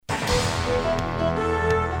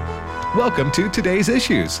Welcome to Today's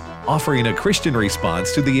Issues, offering a Christian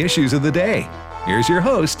response to the issues of the day. Here's your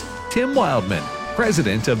host, Tim Wildman,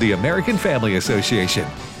 President of the American Family Association.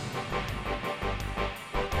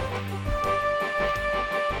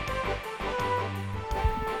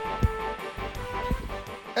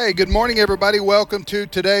 Hey, good morning, everybody. Welcome to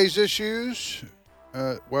Today's Issues.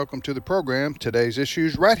 Welcome to the program, Today's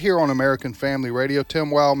Issues, right here on American Family Radio.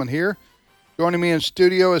 Tim Wildman here. Joining me in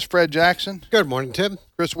studio is Fred Jackson. Good morning, Tim.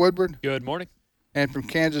 Chris Woodward. Good morning. And from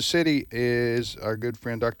Kansas City is our good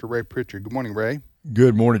friend, Dr. Ray Pritchard. Good morning, Ray.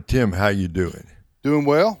 Good morning, Tim. How you doing? Doing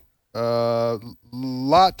well.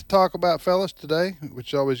 Lot to talk about, fellas, today, which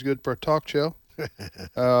is always good for a talk show.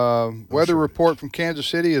 Weather report from Kansas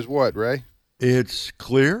City is what, Ray? It's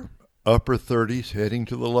clear, upper 30s, heading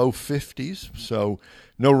to the low 50s. So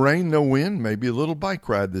no rain, no wind, maybe a little bike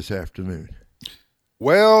ride this afternoon.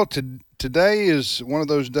 Well, today is one of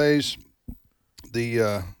those days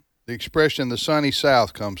the expression "the sunny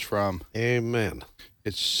South" comes from. Amen.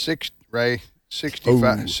 It's 65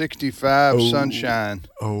 sunshine.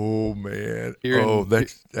 Oh, man. Here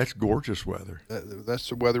that's gorgeous weather. That's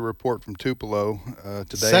the weather report from Tupelo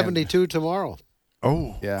today. 72 tomorrow.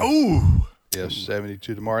 Oh. Yeah. Oh. Yes,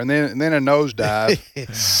 72 tomorrow. And then a nosedive,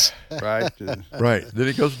 right? Right. Then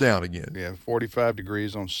it goes down again. Yeah, 45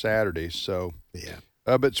 degrees on Saturday. So, Yeah.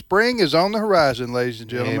 But spring is on the horizon, ladies and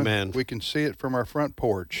gentlemen. Amen. We can see it from our front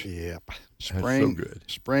porch. Yep. Spring, so good.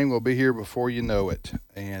 Spring will be here before you know it,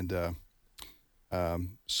 and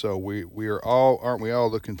so we are all, aren't we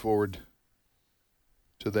all looking forward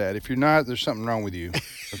to that? If you're not, there's something wrong with you,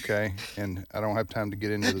 okay? And I don't have time to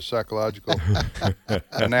get into the psychological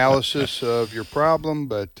analysis of your problem,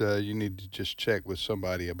 but you need to just check with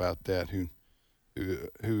somebody about that, who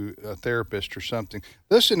a therapist or something.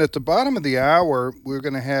 Listen, at the bottom of the hour, we're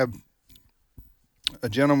going to have a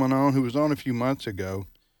gentleman on who was on a few months ago.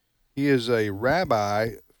 He is a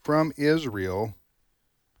rabbi from Israel,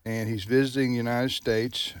 and he's visiting the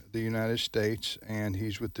United States, and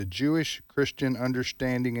he's with the Jewish Christian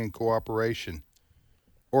Understanding and Cooperation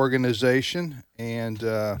Organization, and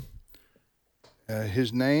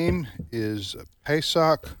his name is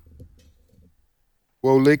Pesach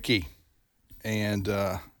Wolicki, and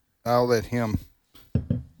I'll let him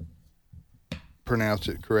pronounce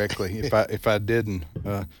it correctly if I didn't.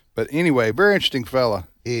 But anyway, very interesting fella.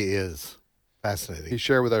 He is fascinating. He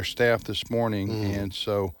shared with our staff this morning, and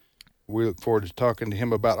so we look forward to talking to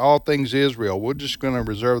him about all things Israel. We're just going to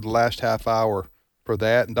reserve the last half hour for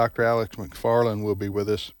that, and Dr. Alex McFarland will be with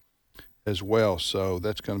us as well. So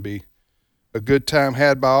that's going to be a good time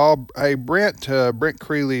had by all. Hey, Brent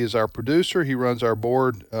Creeley is our producer. He runs our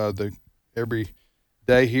board every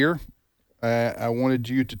day here. I wanted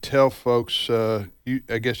you to tell folks, I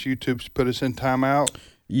guess YouTube's put us in timeout.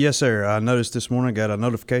 Yes, sir. I noticed this morning, got a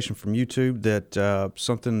notification from YouTube that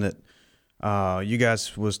something that you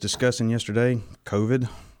guys was discussing yesterday, COVID.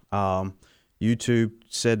 YouTube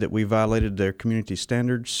said that we violated their community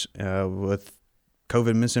standards with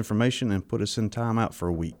COVID misinformation and put us in timeout for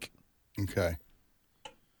a week. Okay.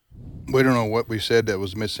 We don't know what we said that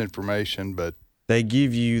was misinformation, but they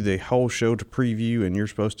give you the whole show to preview, and you're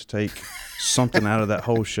supposed to take something out of that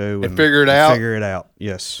whole show and figure it out. Figure it out.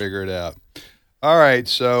 Yes. Figure it out. All right,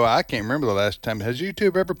 so I can't remember the last time. Has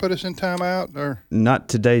YouTube ever put us in timeout? Or not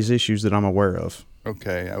Today's Issues that I'm aware of.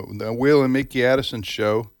 Okay, the Will and Mickey Addison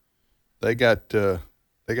show, they got put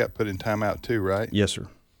in timeout too, right? Yes, sir.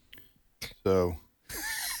 So,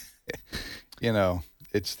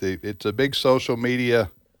 it's a big social media.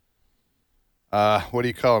 What do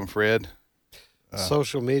you call them, Fred?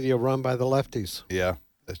 Social media run by the lefties. Yeah,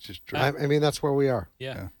 that's just true. I mean, that's where we are.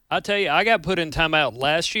 Yeah. I tell you, I got put in timeout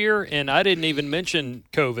last year, and I didn't even mention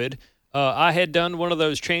COVID. I had done one of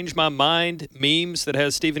those change my mind memes that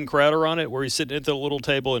has Steven Crowder on it, where he's sitting at the little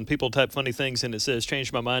table and people type funny things, and it says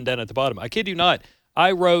change my mind down at the bottom. I kid you not.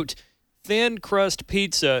 I wrote, thin crust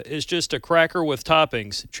pizza is just a cracker with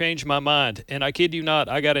toppings. Change my mind. And I kid you not,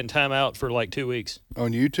 I got in timeout for like 2 weeks.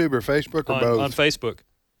 On YouTube or Facebook or both? On Facebook.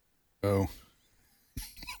 Oh.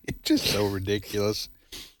 It's just so ridiculous.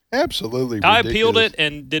 Absolutely ridiculous. I appealed it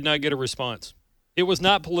and did not get a response. It was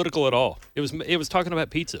not political at all. It was talking about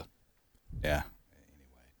pizza. Yeah.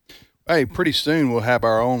 Anyway. Hey, pretty soon we'll have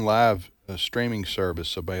our own live streaming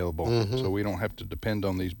service available, so we don't have to depend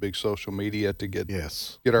on these big social media to get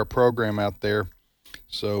our program out there.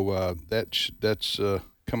 So that's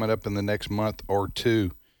coming up in the next month or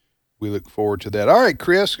two. We look forward to that. All right,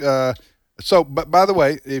 Chris. So, by the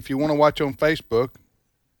way, if you want to watch on Facebook,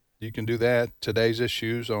 you can do that. Today's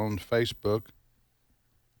Issues on Facebook.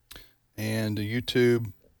 And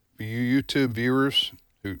YouTube, for you YouTube viewers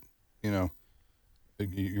who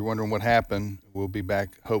you're wondering what happened. We'll be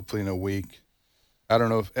back hopefully in a week. I don't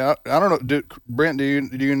know if I don't know. Brent, do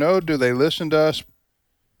you know? Do they listen to us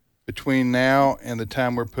between now and the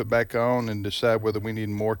time we're put back on and decide whether we need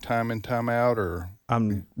more time in, time out, or?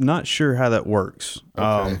 I'm not sure how that works.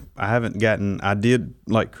 Okay. I haven't gotten. I did,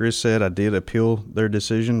 like Chris said, I did appeal their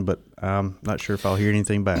decision, but I'm not sure if I'll hear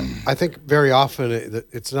anything back. I think very often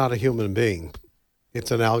it's not a human being;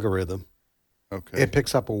 it's an algorithm. Okay. It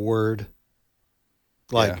picks up a word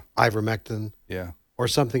like Yeah. ivermectin Yeah. or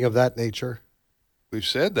something of that nature. We've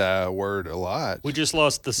said that word a lot. We just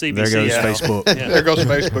lost the CBC. There goes now. Facebook. Yeah. There goes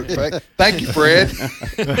Facebook. Thank you, Fred.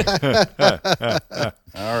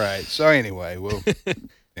 All right. So anyway,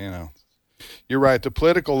 you're right. The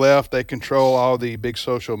political left, they control all the big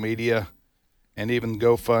social media and even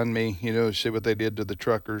GoFundMe. See what they did to the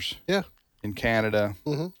truckers Yeah. in Canada.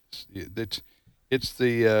 Mm-hmm. It's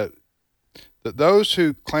those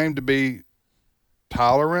who claim to be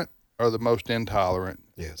tolerant are the most intolerant.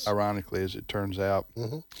 Yes. Ironically, as it turns out.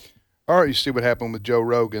 Mm-hmm. All right, you see what happened with Joe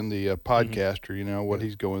Rogan, the podcaster, what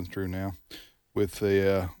he's going through now with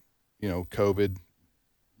the, COVID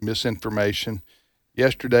misinformation.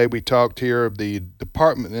 Yesterday, we talked here of the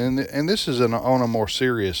department, and this is on a more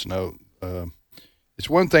serious note. It's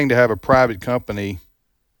one thing to have a private company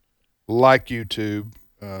like YouTube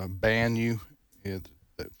ban you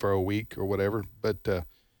for a week or whatever, but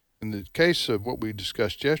in the case of what we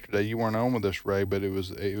discussed yesterday, you weren't on with us, Ray, but it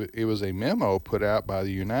was a memo put out by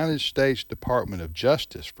the United States Department of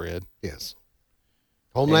Justice, Fred. Yes.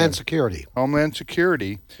 Homeland And- Security. Homeland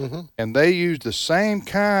Security, Mm-hmm. and they used the same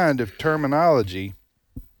kind of terminology.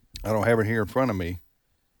 I don't have it here in front of me,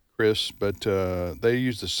 Chris, but they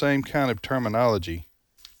use the same kind of terminology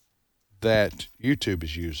that YouTube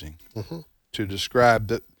is using to describe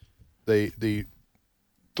that the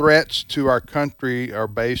threats to our country are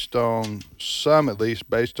based on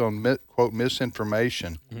quote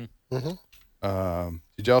misinformation. Mm-hmm.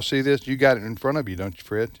 Did y'all see this? You got it in front of you, don't you,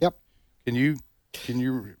 Fred? Yep. Can you?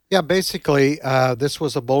 Yeah, basically, this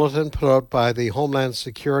was a bulletin put out by the Homeland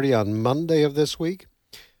Security on Monday of this week.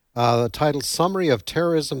 The title, Summary of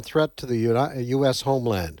Terrorism Threat to the U.S.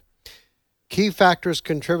 Homeland. Key factors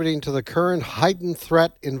contributing to the current heightened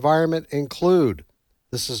threat environment include,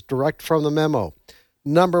 this is direct from the memo,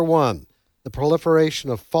 number one, the proliferation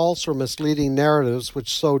of false or misleading narratives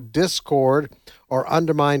which sow discord or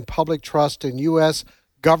undermine public trust in U.S.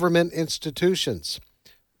 government institutions.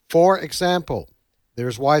 For example,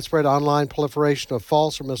 there's widespread online proliferation of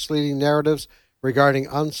false or misleading narratives regarding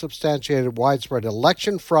unsubstantiated widespread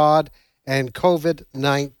election fraud and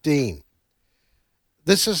COVID-19.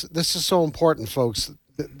 This is so important, folks.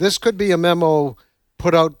 This could be a memo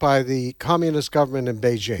put out by the communist government in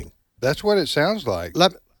Beijing. That's what it sounds like.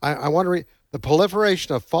 I want to read the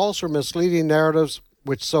proliferation of false or misleading narratives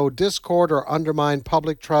which sow discord or undermine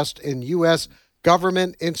public trust in U.S.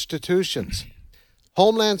 government institutions.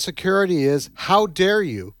 Homeland Security is, how dare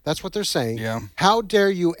you, that's what they're saying, Yeah. how dare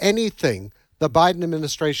you anything the Biden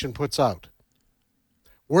administration puts out.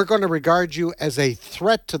 We're going to regard you as a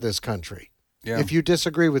threat to this country if you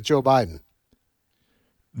disagree with Joe Biden.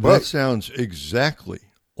 That sounds exactly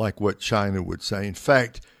like what China would say. In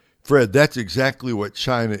fact, Fred, that's exactly what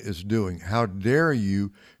China is doing. How dare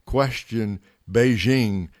you question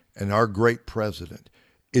Beijing and our great president?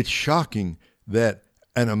 It's shocking that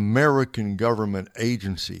an American government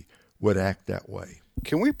agency would act that way.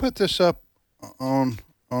 Can we put this up on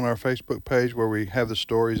our Facebook page where we have the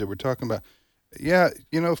stories that we're talking about? Yeah,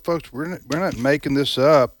 folks, we're not making this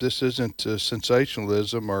up. This isn't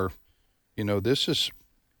sensationalism, or, this is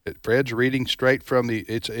Fred's reading straight from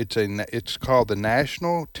it's called the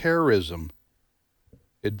National Terrorism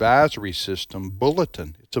Advisory System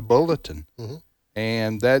Bulletin. It's a bulletin,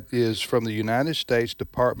 and that is from the United States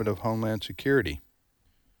Department of Homeland Security.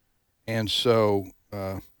 And so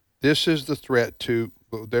this is the threat to,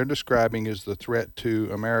 what they're describing is the threat to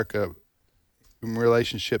America in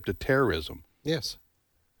relationship to terrorism. Yes.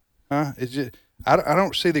 Huh? I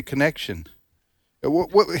don't see the connection.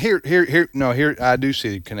 Here, I do see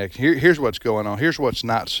the connection. Here's what's going on. Here's what's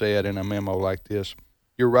not said in a memo like this.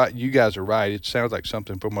 You're right. You guys are right. It sounds like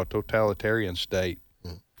something from a totalitarian state.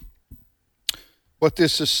 What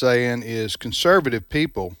this is saying is conservative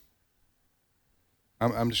people,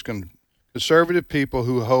 conservative people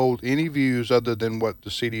who hold any views other than what the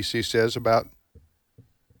CDC says about,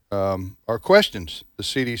 or questions the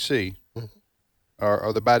CDC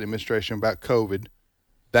or the Biden administration about COVID,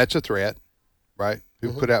 that's a threat, right?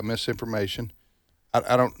 Who put out misinformation.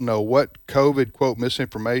 I don't know what COVID, quote,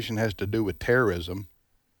 misinformation has to do with terrorism.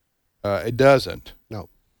 It doesn't. No.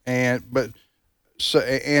 But So,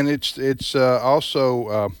 and it's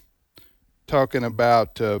also talking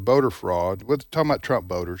about voter fraud. We're talking about Trump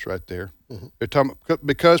voters right there. Mm-hmm. They're talking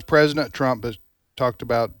because President Trump has talked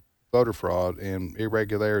about voter fraud and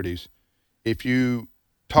irregularities. If you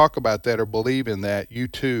talk about that or believe in that, you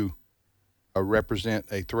too represent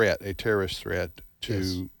a threat, a terrorist threat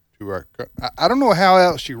to our. I don't know how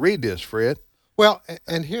else you read this, Fred. Well,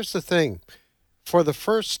 and here's the thing. For the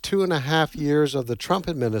first 2.5 years of the Trump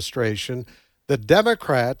administration, the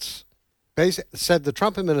Democrats said the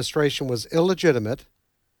Trump administration was illegitimate,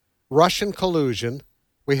 Russian collusion.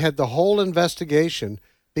 We had the whole investigation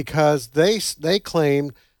because they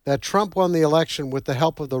claimed that Trump won the election with the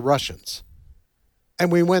help of the Russians.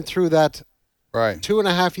 And we went through that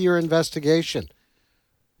 2.5 year investigation.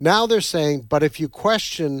 Now they're saying, but if you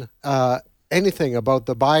question anything about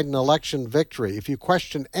the Biden election victory, if you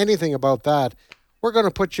question anything about that, we're going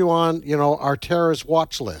to put you on, our terrorist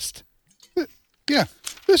watch list. Yeah,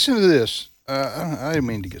 listen to this. I didn't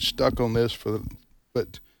mean to get stuck on this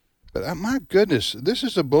but my goodness, this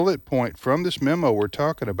is a bullet point from this memo we're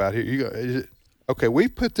talking about here. Okay, we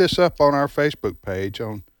put this up on our Facebook page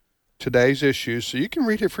on today's issues, so you can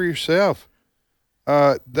read it for yourself.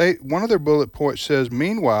 One of their bullet points says,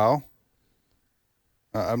 meanwhile,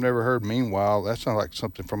 I've never heard meanwhile. That sounds like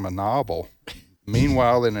something from a novel.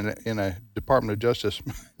 Meanwhile, in a Department of Justice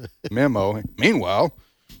memo. Meanwhile,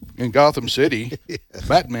 in Gotham City,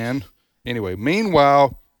 Batman. Anyway,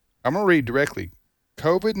 meanwhile, I'm going to read directly.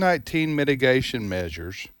 COVID-19 mitigation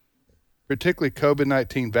measures, particularly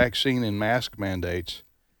COVID-19 vaccine and mask mandates,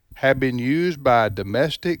 have been used by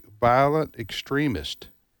domestic violent extremists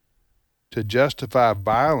to justify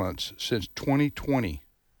violence since 2020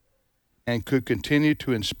 and could continue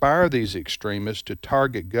to inspire these extremists to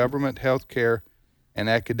target government, healthcare, and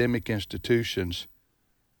academic institutions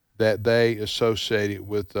that they associated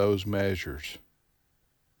with those measures.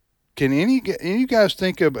 Can any you guys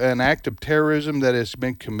think of an act of terrorism that has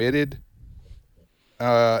been committed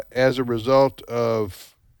as a result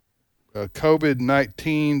of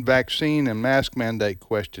COVID-19 vaccine and mask mandate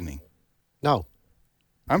questioning? No.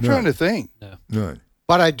 I'm trying to think. No.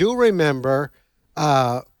 But I do remember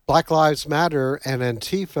Black Lives Matter and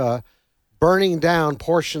Antifa burning down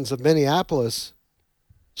portions of Minneapolis.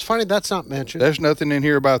 It's funny that's not mentioned. There's nothing in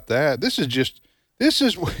here about that. This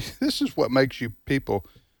is what makes you people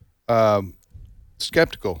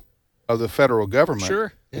skeptical of the federal government.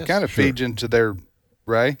 Sure. It kind of feeds into their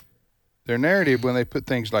narrative when they put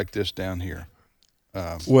things like this down here.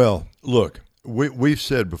 Well, look, we've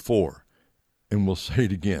said before, and we'll say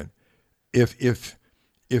it again. If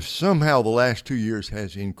somehow the last 2 years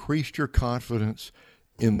has increased your confidence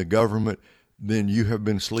in the government, then you have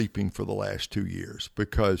been sleeping for the last 2 years,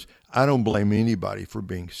 because I don't blame anybody for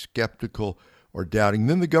being skeptical or doubting.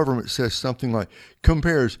 Then the government says something like,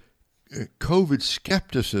 compares COVID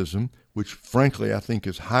skepticism, which frankly I think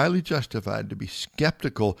is highly justified to be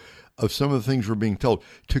skeptical of some of the things we're being told,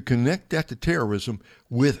 to connect that to terrorism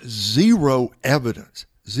with zero evidence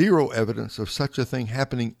of such a thing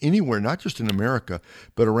happening anywhere, not just in America,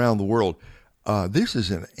 but around the world. This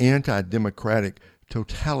is an anti-democratic,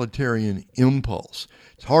 totalitarian impulse.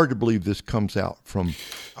 It's hard to believe this comes out from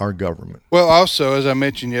our government. Well, also, as I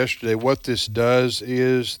mentioned yesterday, what this does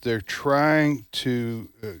is they're trying to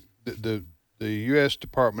the U.S.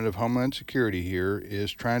 Department of Homeland Security here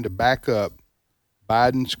is trying to back up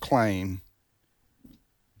Biden's claim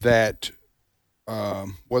that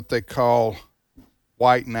what they call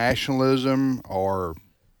white nationalism or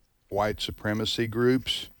white supremacy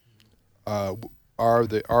groups are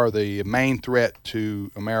the main threat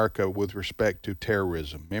to America with respect to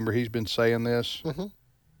terrorism. Remember, he's been saying this. Mm-hmm.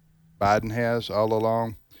 Biden has all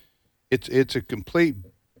along. It's a complete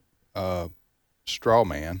straw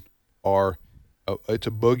man, or it's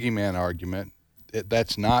a boogeyman argument.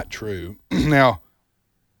 That's not true. Now,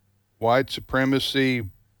 white supremacy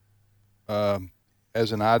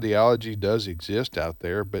as an ideology does exist out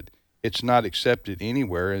there, but it's not accepted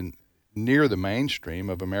anywhere in near the mainstream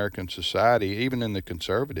of American society, even in the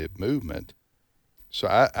conservative movement. So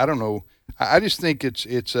I don't know. I just think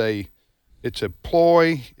it's a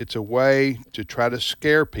ploy. It's a way to try to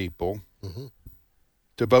scare people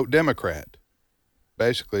to vote Democrat.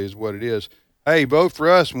 Basically, is what it is. Hey, vote for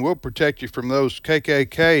us, and we'll protect you from those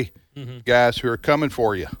KKK guys who are coming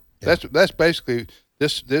for you. Yeah. That's basically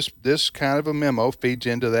this kind of a memo feeds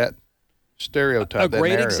into that stereotype. A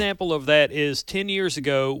great example of that is 10 years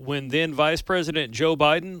ago when then Vice President Joe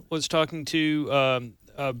Biden was talking to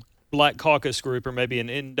a Black Caucus group, or maybe an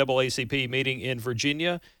NAACP meeting in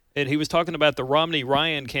Virginia, and he was talking about the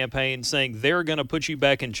Romney-Ryan campaign, saying they're going to put you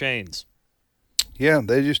back in chains. Yeah,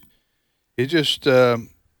 It just, I'm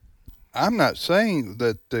not saying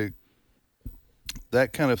that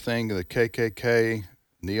that kind of thing, the KKK,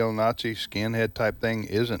 neo-Nazi, skinhead type thing,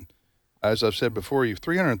 isn't. As I've said before, you have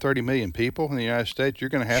 330 million people in the United States. You're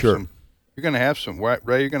going to have some. You're going to have some.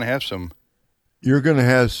 Ray, you're going to have some. You're going to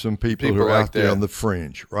have some people who are like out there on the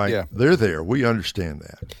fringe, right? Yeah. They're there. We understand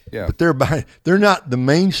that. Yeah. But they're not the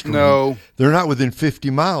mainstream. No. They're not within 50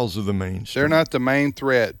 miles of the mainstream. They're not the main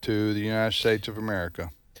threat to the United States of America.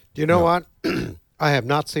 Do you know what? I have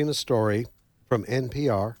not seen a story from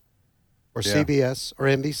NPR or CBS or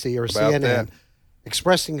NBC or About CNN that.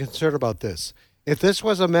 expressing concern about this. If this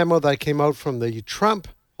was a memo that came out from the Trump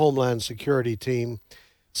Homeland Security team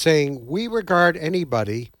saying we regard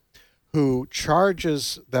anybody who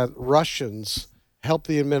charges that Russians helped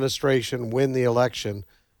the administration win the election,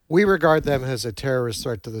 we regard them as a terrorist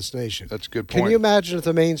threat to this nation. That's a good point. Can you imagine if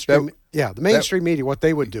the mainstream, media, what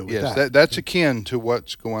they would do with Yes, that? that's akin to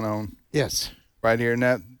what's going on Yes. right here.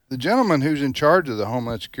 Now, the gentleman who's in charge of the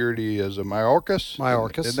Homeland Security is Mayorkas.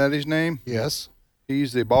 Mayorkas. Isn't that his name? Yes.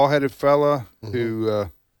 He's the bald-headed fella who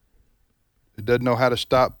doesn't know how to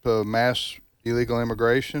stop mass illegal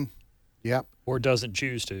immigration. Yep. Or doesn't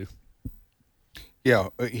choose to. Yeah,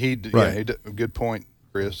 Right. good point,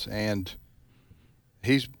 Chris. And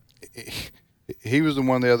he was the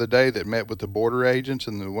one the other day that met with the border agents,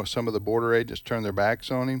 and some of the border agents turned their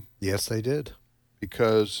backs on him Yes, they did.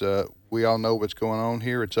 because we all know what's going on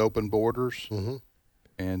here. It's open borders. Mm-hmm.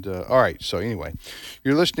 And all right, so anyway,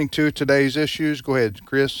 you're listening to Today's Issues. Go ahead,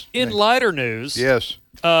 Chris. In lighter news, Yes.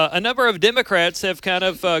 a number of Democrats have kind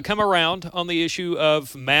of come around on the issue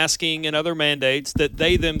of masking and other mandates that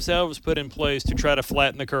they themselves put in place to try to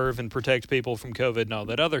flatten the curve and protect people from COVID and all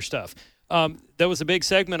that other stuff. There was a big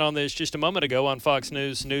segment on this just a moment ago on Fox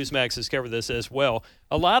News. Newsmax has covered this as well.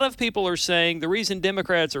 A lot of people are saying the reason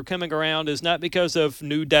Democrats are coming around is not because of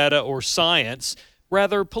new data or science,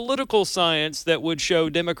 rather political science that would show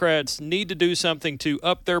Democrats need to do something to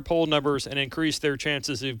up their poll numbers and increase their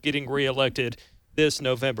chances of getting reelected this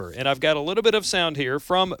November. And I've got a little bit of sound here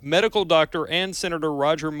from medical doctor and Senator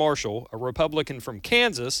Roger Marshall, a Republican from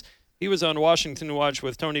Kansas. He was on Washington Watch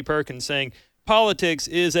with Tony Perkins saying politics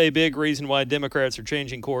is a big reason why Democrats are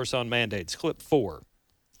changing course on mandates. Clip 4.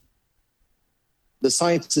 The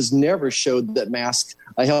science has never showed that masks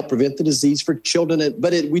help prevent the disease for children,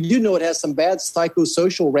 but we do know it has some bad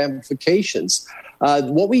psychosocial ramifications.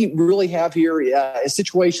 What we really have here is a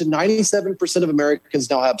situation, 97% of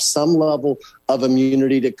Americans now have some level of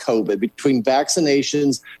immunity to COVID. Between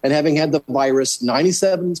vaccinations and having had the virus,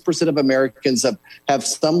 97% of Americans have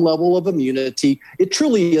some level of immunity. It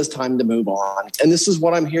truly is time to move on. And this is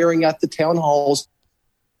what I'm hearing at the town halls.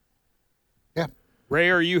 Ray,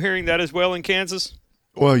 are you hearing that as well in Kansas?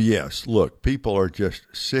 Well, yes. Look, people are just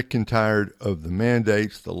sick and tired of the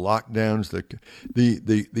mandates, the lockdowns,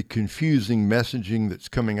 the confusing messaging that's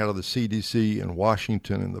coming out of the CDC and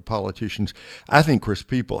Washington and the politicians. I think, Chris,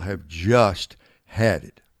 people have just had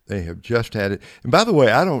it. They have just had it. And by the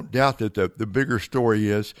way, I don't doubt that the bigger story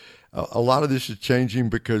is a lot of this is changing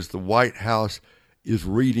because the White House is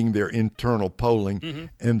reading their internal polling,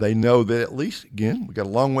 and they know that at least, again, we got a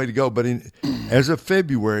long way to go, but as of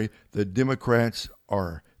February, the Democrats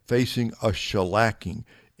are facing a shellacking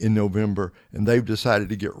in November, and they've decided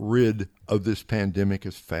to get rid of this pandemic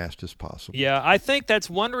as fast as possible. Yeah, I think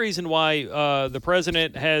that's one reason why the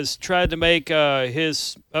president has tried to make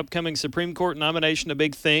his upcoming Supreme Court nomination a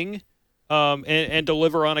big thing. And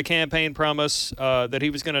deliver on a campaign promise that he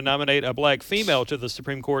was going to nominate a black female to the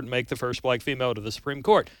Supreme Court and make the first black female to the Supreme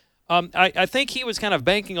Court. I think he was kind of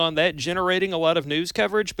banking on that, generating a lot of news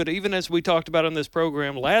coverage. But even as we talked about on this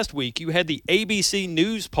program last week, you had the ABC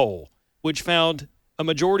News poll, which found a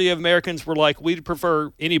majority of Americans were like, we'd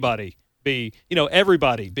prefer everybody be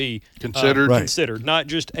Considered. considered, not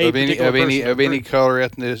just a of particular person or any group. color,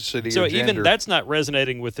 ethnicity, So or even gender. that's not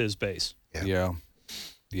resonating with his base. Yeah.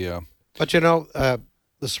 But,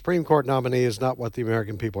 the Supreme Court nominee is not what the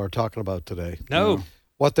American people are talking about today. No.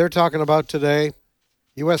 What they're talking about today,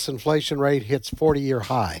 U.S. inflation rate hits 40-year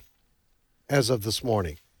high as of this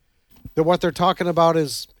morning. What they're talking about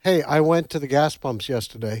is, hey, I went to the gas pumps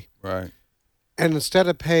yesterday, Right. and instead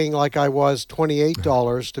of paying like I was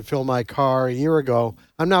 $28 to fill my car a year ago,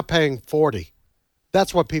 I'm now paying $40.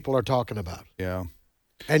 That's what people are talking about. Yeah.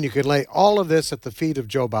 And you can lay all of this at the feet of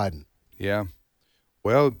Joe Biden. Yeah.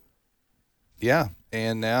 Well, yeah.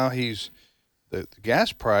 And now the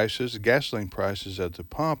gas prices, the gasoline prices at the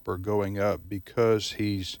pump are going up because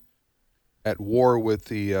he's at war with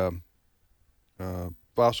the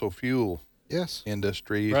fossil fuel Yes.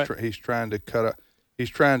 industry. Right. He's trying to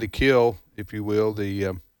he's trying to kill, if you will,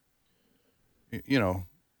 the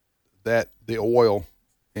the oil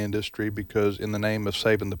industry, because in the name of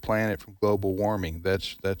saving the planet from global warming,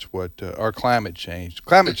 that's what our climate change.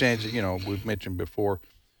 Climate change, we've mentioned before,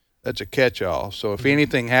 that's a catch-all. So if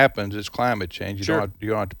anything happens, it's climate change. You don't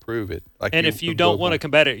have to prove it. And if you don't want to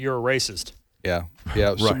combat it, you're a racist. Yeah.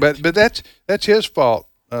 Right. So, but that's his fault.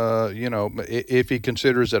 If he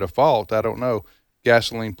considers it a fault, I don't know.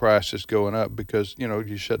 Gasoline prices going up because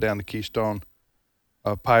you shut down the Keystone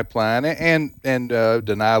pipeline and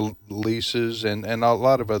deny leases and a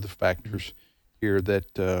lot of other factors here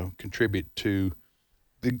that contribute to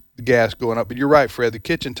the gas going up. But you're right, Fred. The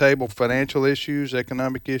kitchen table financial issues,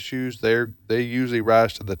 economic issues, they usually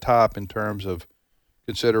rise to the top in terms of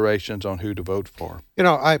considerations on who to vote for.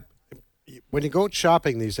 When you go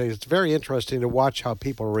shopping these days, it's very interesting to watch how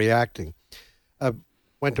people are reacting. I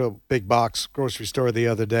went to a big box grocery store the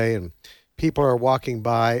other day, and people are walking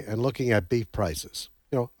by and looking at beef prices.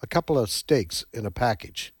 A couple of steaks in a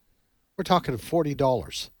package. We're talking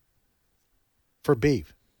 $40 for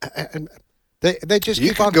beef. And they just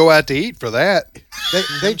keep on. You go out to eat for that.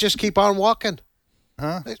 They just keep on walking.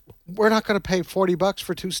 Huh? We're not going to pay $40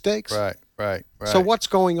 for 2 steaks. Right. So what's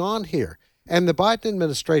going on here? And the Biden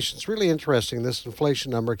administration, it's really interesting. This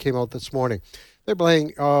inflation number came out this morning. They're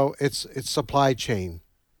blaming, it's supply chain.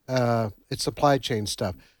 It's supply chain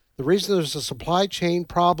stuff. The reason there's a supply chain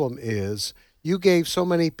problem is you gave so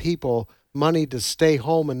many people money to stay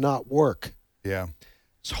home and not work. Yeah.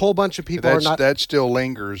 A whole bunch of people are not. That still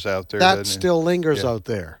lingers out there. That still lingers out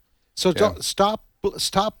there. So don't stop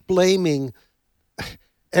blaming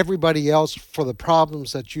everybody else for the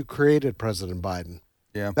problems that you created, President Biden.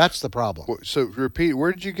 Yeah. That's the problem. So repeat,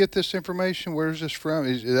 where did you get this information? Where is this from?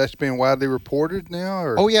 That's being widely reported now?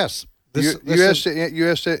 Or? Oh, yes. U.S.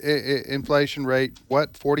 inflation rate,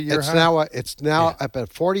 what, 40-year high? It's now up at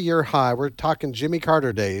 40-year high. We're talking Jimmy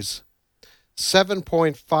Carter days,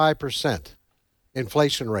 7.5%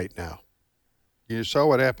 inflation rate now. You saw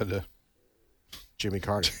what happened to Jimmy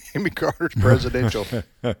Carter. Jimmy Carter's presidential.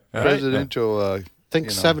 I think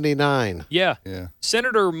 79. Yeah.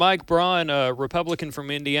 Senator Mike Braun, a Republican from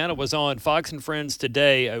Indiana, was on Fox and Friends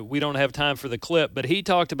today. We don't have time for the clip, but he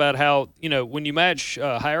talked about how, when you match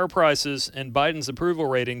higher prices and Biden's approval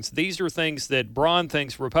ratings, these are things that Braun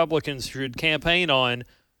thinks Republicans should campaign on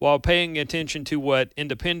while paying attention to what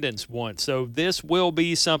independents want. So this will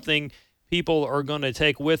be something people are going to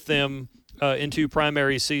take with them into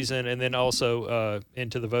primary season and then also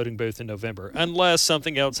into the voting booth in November, unless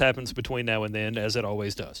something else happens between now and then, as it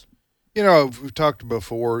always does. We've talked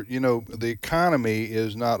before, the economy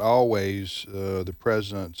is not always the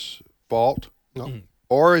president's fault,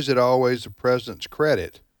 or is it always the president's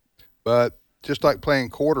credit? But just like playing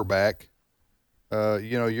quarterback,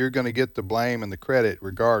 you're going to get the blame and the credit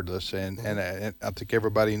regardless, and I think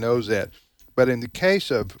everybody knows that. But in the case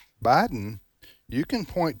of Biden, you can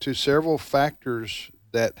point to several factors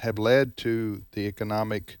that have led to the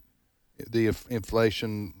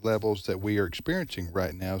inflation levels that we are experiencing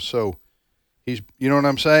right now. So you know what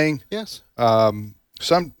I'm saying? Yes.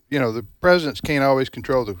 The presidents can't always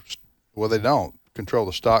control they don't control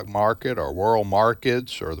the stock market or world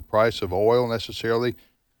markets or the price of oil necessarily.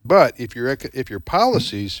 But if your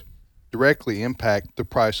policies directly impact the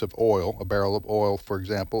price of oil, a barrel of oil, for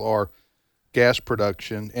example, or gas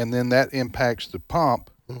production, and then that impacts the pump,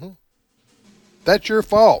 that's your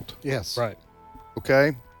fault. Yes. Right.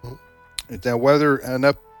 Okay? Now, whether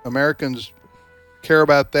enough Americans care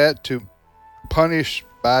about that to punish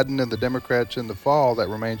Biden and the Democrats in the fall, that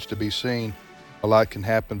remains to be seen. A lot can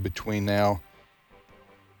happen between now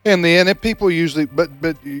and then. And people usually, but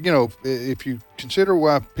if you consider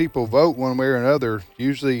why people vote one way or another,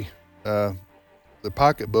 usually the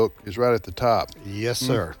pocketbook is right at the top. Yes,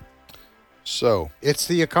 sir. So it's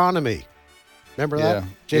the economy. Remember that?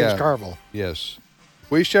 James Carville. Yes.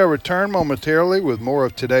 We shall return momentarily with more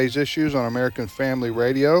of today's issues on American Family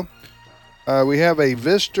Radio. We have a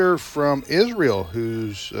visitor from Israel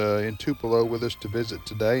who's in Tupelo with us to visit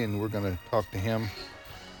today, and we're going to talk to him.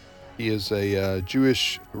 He is a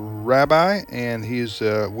Jewish rabbi, and he's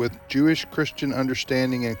with Jewish Christian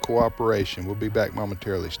Understanding and Cooperation. We'll be back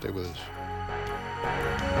momentarily. Stay with us.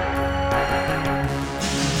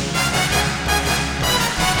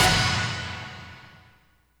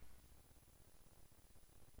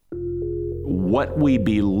 What we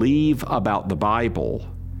believe about the Bible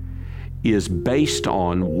is based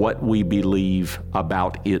on what we believe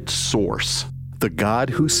about its source. The God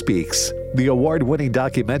Who Speaks, the award-winning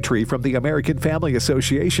documentary from the American Family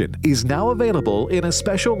Association, is now available in a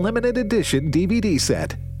special limited edition DVD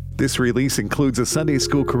set. This release includes a Sunday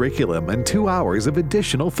school curriculum and 2 hours of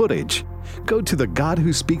additional footage. Go to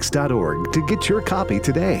thegodwhospeaks.org to get your copy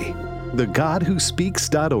today.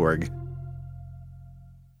 thegodwhospeaks.org.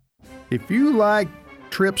 If you like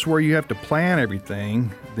trips where you have to plan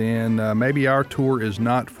everything, then maybe our tour is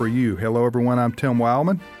not for you. Hello, everyone. I'm Tim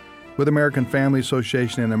Wildman with American Family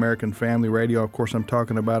Association and American Family Radio. Of course, I'm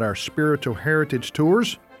talking about our spiritual heritage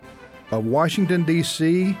tours of Washington,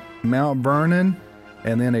 D.C., Mount Vernon,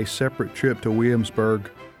 and then a separate trip to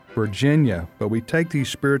Williamsburg, Virginia. But we take these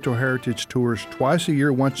spiritual heritage tours twice a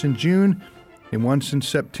year, once in June and once in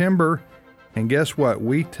September. And guess what?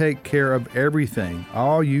 We take care of everything.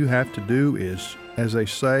 All you have to do is, as they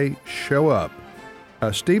say, show up.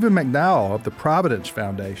 Stephen McDowell of the Providence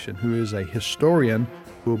Foundation, who is a historian,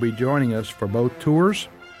 will be joining us for both tours,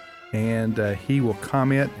 and he will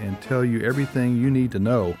comment and tell you everything you need to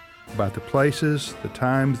know about the places, the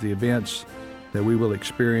times, the events that we will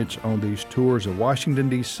experience on these tours of Washington,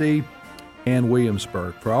 D.C. and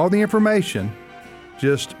Williamsburg. For all the information,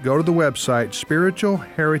 just go to the website,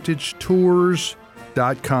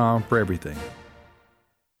 spiritualheritagetours.com, for everything.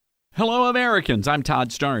 Hello, Americans. I'm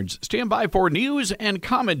Todd Starnes. Stand by for news and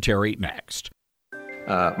commentary next.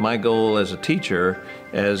 My goal as a teacher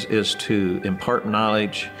is to impart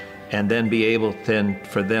knowledge and then be able then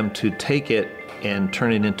for them to take it and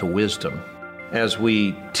turn it into wisdom. As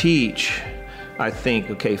we teach, I think,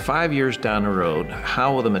 okay, 5 years down the road,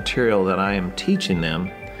 how will the material that I am teaching them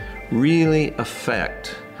really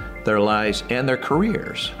affect their lives and their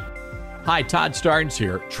careers? Hi, Todd Starnes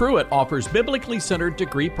here. Truett offers biblically centered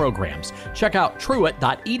degree programs. Check out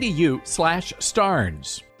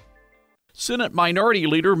truett.edu/Starnes. Senate Minority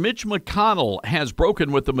Leader Mitch McConnell has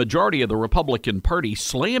broken with the majority of the Republican Party,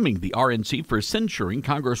 slamming the RNC for censuring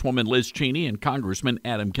Congresswoman Liz Cheney and Congressman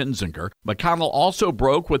Adam Kinzinger. McConnell also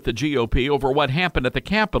broke with the GOP over what happened at the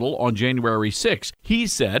Capitol on January 6. He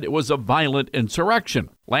said it was a violent insurrection.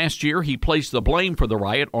 Last year, he placed the blame for the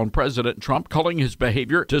riot on President Trump, calling his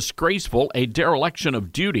behavior disgraceful, a dereliction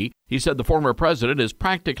of duty. He said the former president is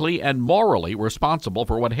practically and morally responsible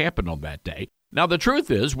for what happened on that day. Now, the truth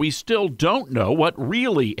is, we still don't know what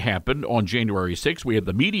really happened on January 6th. We have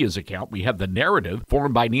the media's account. We have the narrative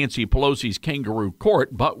formed by Nancy Pelosi's kangaroo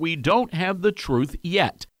court, but we don't have the truth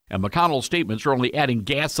yet. And McConnell's statements are only adding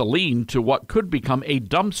gasoline to what could become a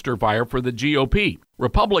dumpster fire for the GOP.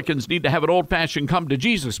 Republicans need to have an old-fashioned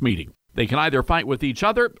come-to-Jesus meeting. They can either fight with each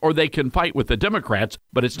other or they can fight with the Democrats,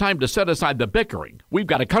 but it's time to set aside the bickering. We've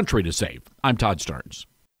got a country to save. I'm Todd Starnes.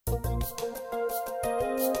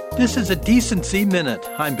 This is a Decency Minute.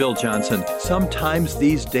 I'm Bill Johnson. Sometimes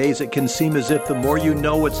these days it can seem as if the more you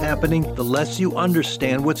know what's happening, the less you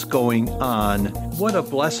understand what's going on. What a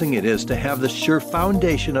blessing it is to have the sure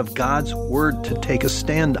foundation of God's Word to take a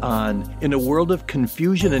stand on. In a world of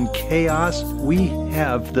confusion and chaos, we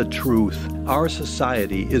have the truth. Our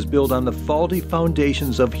society is built on the faulty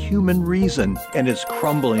foundations of human reason, and it's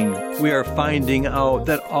crumbling. We are finding out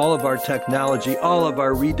that all of our technology, all of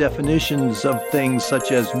our redefinitions of things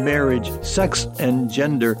such as marriage, sex, and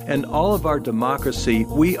gender, and all of our democracy,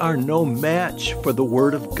 we are no match for the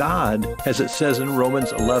Word of God. As it says in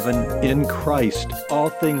Romans 11, in Christ, all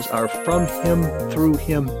things are from Him, through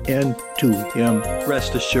Him, and to Him.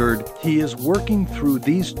 Rest assured, He is working through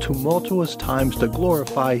these tumultuous times to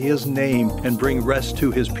glorify His name and bring rest to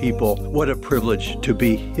His people. What a privilege to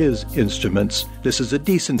be His instruments. This is a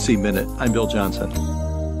Decency Minute. I'm Bill Johnson.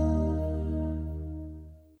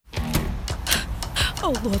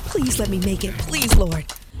 Oh, Lord, please let me make it. Please, Lord.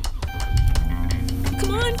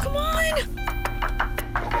 Come on, come on.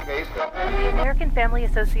 The American Family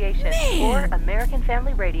Association or American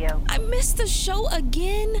Family Radio. I missed the show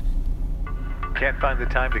again. Can't find the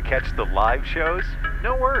time to catch the live shows?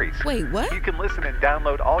 No worries. Wait, what? You can listen and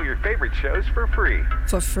download all your favorite shows for free.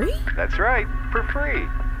 For free? That's right, for free.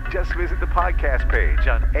 Just visit the podcast page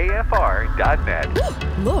on afr.net.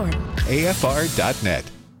 Ooh, Lord.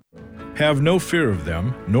 afr.net. Have no fear of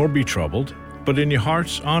them, nor be troubled, but in your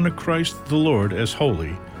hearts honor Christ the Lord as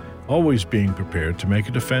holy, always being prepared to make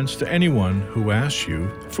a defense to anyone who asks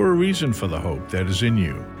you for a reason for the hope that is in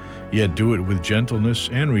you. Yet do it with gentleness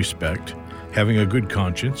and respect, having a good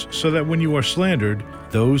conscience, so that when you are slandered,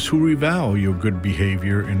 those who revile your good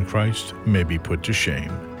behavior in Christ may be put to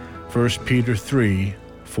shame. 1 Peter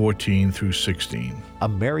 3:14-16.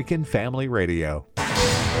 American Family Radio.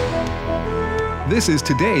 This is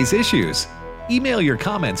today's issues. Email your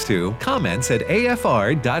comments to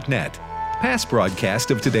comments@afr.net. Past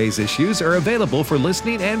broadcasts of today's issues are available for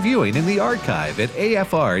listening and viewing in the archive at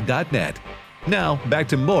afr.net. Now, back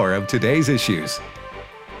to more of today's issues.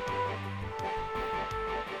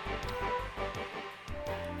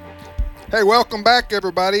 Hey, welcome back,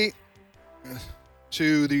 everybody,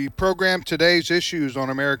 to the program Today's Issues on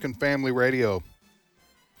American Family Radio.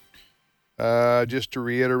 Just to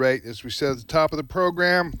reiterate, as we said at the top of the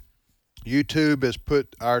program, YouTube has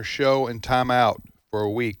put our show in timeout for a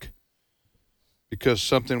week because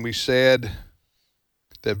something we said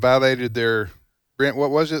that violated their, Brent,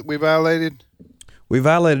 what was it we violated? We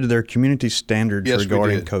violated their community standards Yes,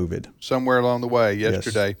 regarding COVID. Somewhere along the way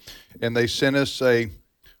yesterday. Yes. And they sent us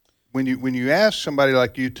when you ask somebody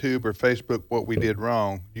like YouTube or Facebook what we did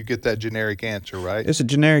wrong, you get that generic answer, right? It's a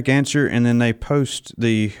generic answer, and then they post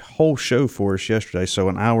the whole show for us yesterday. So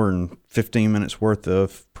an hour and 15 minutes worth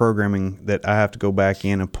of programming that I have to go back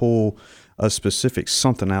in and pull a specific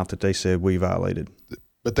something out that they said we violated.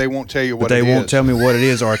 But they won't tell you what it is. They won't tell me what it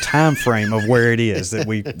is or a time frame of where it is that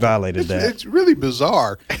we violated that. It's really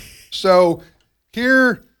bizarre. So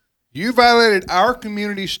here, you violated our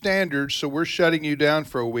community standards, so we're shutting you down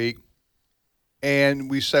for a week. And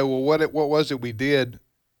we say, well, what was it we did?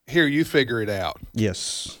 Here, you figure it out.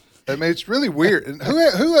 Yes. I mean, it's really weird. And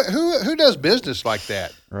who does business like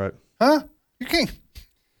that? Right. Huh? You can't.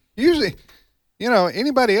 Usually,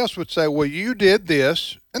 anybody else would say, well, you did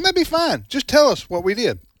this, and that'd be fine. Just tell us what we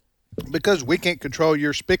did. Because we can't control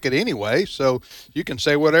your spigot anyway, so you can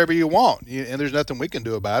say whatever you want, and there's nothing we can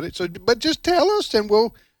do about it. So, but just tell us, and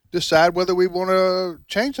we'll decide whether we want to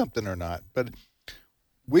change something or not. But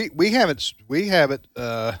we've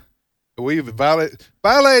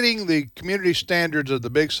violating the community standards of the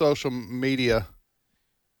big social media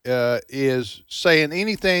is saying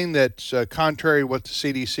anything that's contrary to what the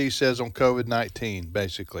CDC says on COVID-19,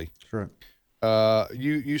 basically. Sure.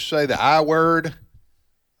 You say the I word.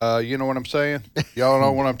 You know what I'm saying? Y'all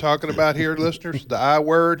know what I'm talking about here, listeners? The I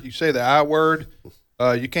word. You say the I word.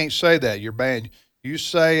 You can't say that. You're banned. You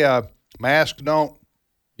say mask don't.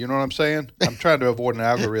 You know what I'm saying? I'm trying to avoid an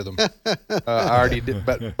algorithm. I already did,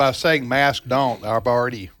 but by saying mask don't, I've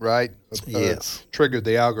already, right? Yes. Triggered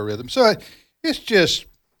the algorithm. So it's just,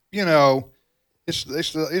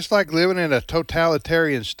 it's like living in a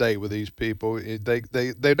totalitarian state with these people.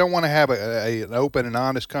 They don't want to have an open and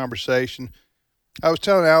honest conversation. I was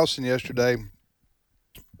telling Allison yesterday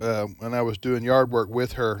when I was doing yard work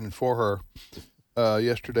with her and for her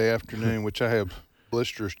yesterday afternoon, which I have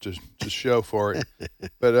blisters to show for it.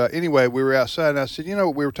 But anyway, we were outside, and I said, we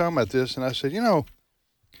were talking about this, and I said,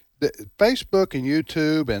 Facebook and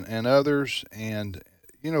YouTube and others, and,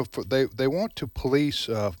 they want to police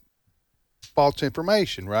false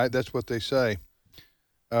information, right? That's what they say.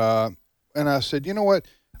 And I said, you know what?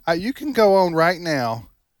 You can go on right now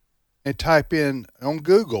and type in on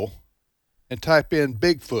Google and type in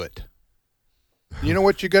Bigfoot. You know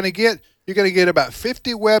what you're going to get? You're going to get about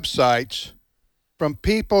 50 websites from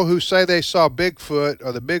people who say they saw Bigfoot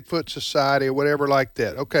or the Bigfoot Society or whatever like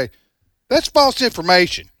that. Okay, that's false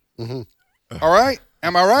information. Mm-hmm. All right?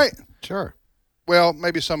 Am I right? Sure. Well,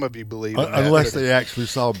 maybe some of you believe in that. Unless they actually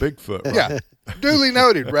saw Bigfoot. Right? Yeah, duly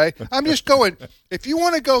noted, Ray. I'm just going, if you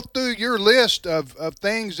want to go through your list of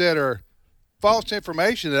things that are false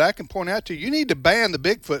information that I can point out to you, you need to ban the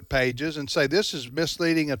Bigfoot pages and say this is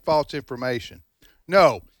misleading and false information.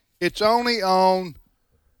 No, it's only on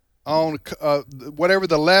whatever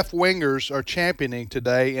the left wingers are championing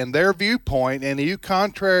today and their viewpoint, and you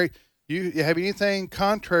have anything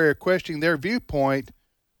contrary or questioning their viewpoint,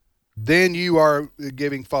 then you are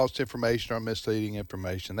giving false information or misleading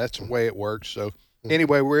information. That's the way it works. So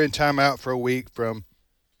anyway, we're in timeout for a week from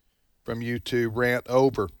YouTube. Rant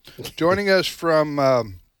over. Joining us from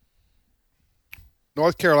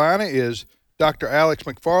North Carolina is Dr. Alex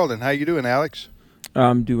McFarland. How you doing, Alex?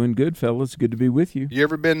 I'm doing good, fellas. Good to be with you. You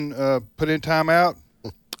ever been put in timeout?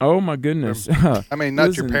 Oh, my goodness. I mean,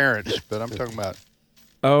 not your parents, but I'm talking about.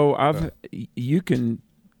 Oh, you can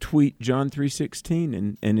tweet John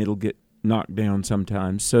 3:16 and it'll get knocked down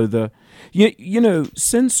sometimes. So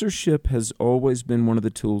censorship has always been one of the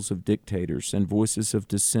tools of dictators, and voices of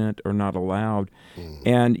dissent are not allowed. Mm-hmm.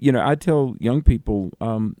 And I tell young people,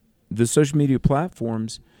 the social media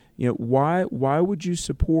platforms, why would you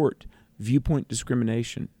support viewpoint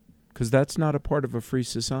discrimination? Because that's not a part of a free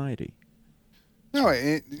society. No,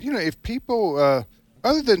 if people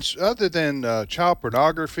other than child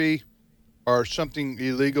pornography or something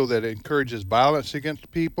illegal that encourages violence against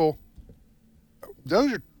people,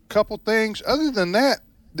 those are a couple things. Other than that,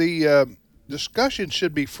 the discussion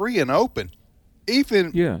should be free and open,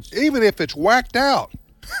 even if it's whacked out.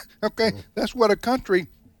 Okay, that's what a country.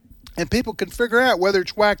 And people can figure out whether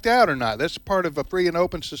it's whacked out or not. That's part of a free and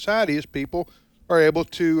open society, is people are able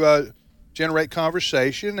to generate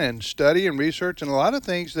conversation and study and research, and a lot of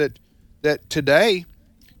things that today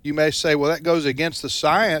you may say, well, that goes against the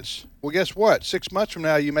science. Well, guess what? 6 months from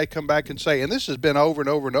now, you may come back and say, and this has been over and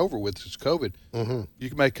over and over with this COVID, you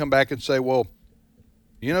may come back and say, well,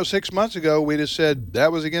 You know, 6 months ago we just said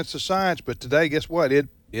that was against the science, but today, guess what?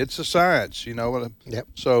 It's a science. You know what? Yep.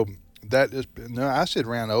 So that is I said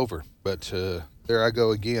ran over, but there I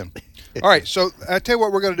go again. All right, so I tell you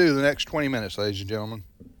what we're going to do the next 20 minutes, ladies and gentlemen.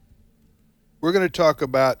 We're going to talk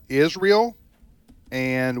about Israel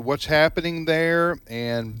and what's happening there,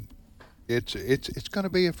 and it's going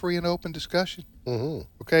to be a free and open discussion. Mm-hmm.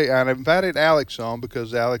 Okay, and I invited Alex on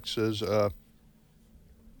because Alex is,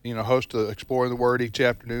 host of Exploring the Word each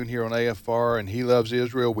afternoon here on AFR, and he loves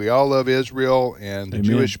Israel. We all love Israel and the Amen.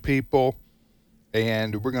 Jewish people,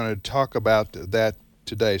 and we're going to talk about that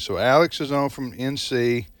today. So Alex is on from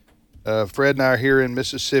NC. Fred and I are here in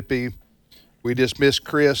Mississippi. We just missed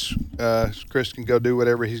Chris. Chris can go do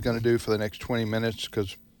whatever he's going to do for the next 20 minutes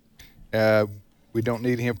because we don't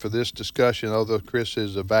need him for this discussion, although Chris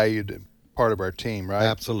is a valued part of our team, right?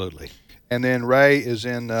 Absolutely. And then Ray is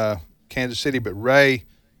in Kansas City, but Ray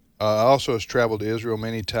also has traveled to Israel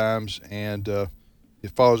many times, and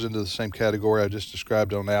it falls into the same category I just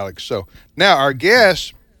described on Alex. So now our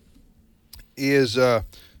guest is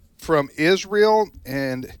from Israel,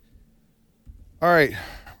 and all right,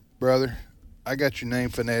 brother, I got your name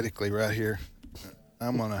phonetically right here.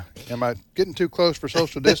 Am I getting too close for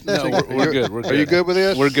social distancing? No, we're good. We're good. Are you good with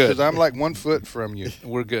this? We're good. Because I'm like 1 foot from you.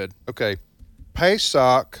 We're good. Okay.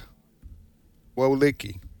 Pesach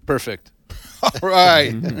Wolicki. Perfect. All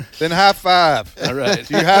right. Then high five. All right.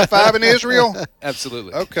 Do you high five in Israel?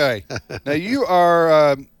 Absolutely. Okay. Now you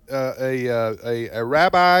are a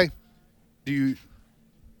rabbi. You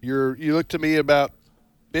look to me about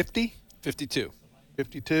 50? 52.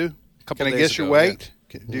 52? Couple Can I days guess your ago, weight?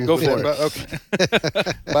 yeah. Go for it. Okay.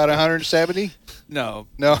 About 170? No.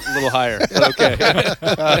 No. A little higher. But okay.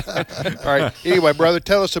 All right. Anyway, brother,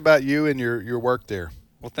 tell us about you and your work there.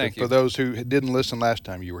 Well, thank you. For those who didn't listen last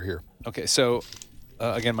time you were here. Okay, so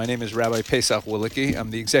again, my name is Rabbi Pesach Wolicki. I'm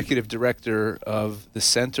the executive director of the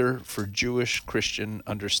Center for Jewish Christian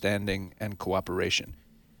Understanding and Cooperation.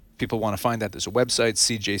 People want to find that. There's a website,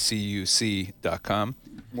 cjcuc.com.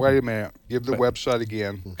 Wait a minute. Give the website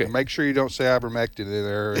again. Okay. And make sure you don't say ivermectin in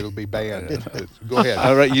there. It'll be banned. Go ahead.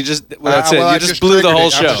 All right, you just that's it. Well, You just blew the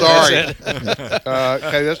whole show. I'm sorry. That's it.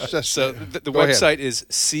 Okay, that's just So the go website ahead. is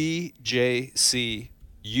cjcuc.com.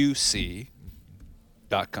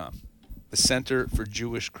 The Center for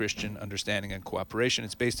Jewish Christian Understanding and Cooperation.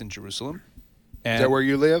 It's based in Jerusalem. And Is that where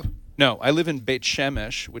you live? No, I live in Beit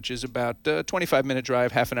Shemesh, which is about a 25-minute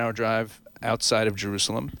drive, half-an-hour drive outside of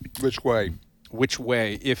Jerusalem. Which way? Which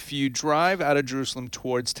way? If you drive out of Jerusalem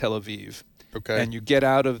towards Tel Aviv, okay, and you get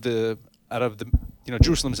out of the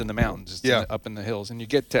Jerusalem's in the mountains, it's up in the hills, and you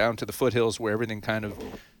get down to the foothills where everything kind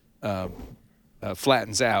of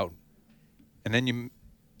flattens out, and then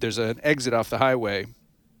there's an exit off the highway,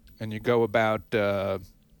 and you go about 10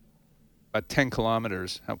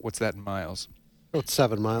 kilometers. What's that in miles? About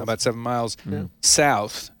 7 miles. About 7 miles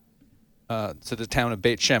south to the town of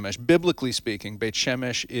Beit Shemesh. Biblically speaking, Beit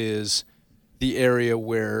Shemesh is the area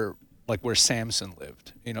where Samson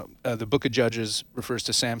lived. The Book of Judges refers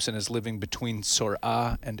to Samson as living between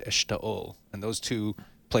Sorah and Eshtaol, and those two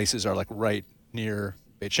places are like right near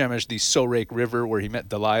Beit Shemesh, the Sorek River where he met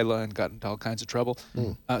Delilah and got into all kinds of trouble.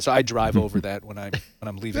 So I drive over that when I'm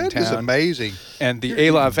leaving town. That is amazing. And the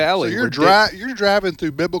Elah Valley. So you're driving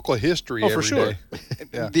through biblical history every for sure. day.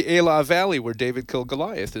 Yeah. The Elah Valley where David killed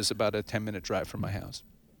Goliath is about a 10-minute drive from my house.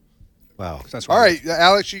 Wow. That's all right,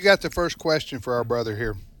 Alex, you got the first question for our brother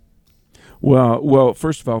here. Well,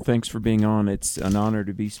 first of all, thanks for being on. It's an honor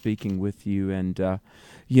to be speaking with you. And,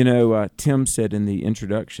 Tim said in the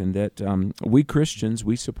introduction that we Christians,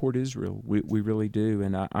 we support Israel. We really do.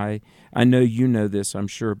 And I know you know this, I'm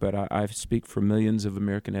sure, but I speak for millions of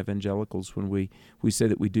American evangelicals when we say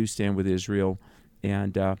that we do stand with Israel.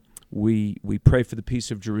 And we pray for the peace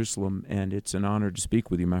of Jerusalem. And it's an honor to speak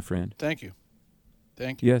with you, my friend. Thank you.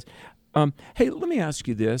 Yes. Hey, let me ask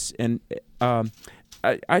you this. And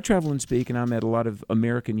I travel and speak, and I'm at a lot of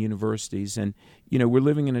American universities, and we're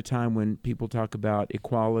living in a time when people talk about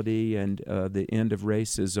equality and the end of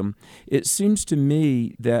racism. It seems to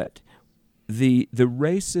me that the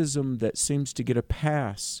racism that seems to get a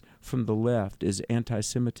pass from the left is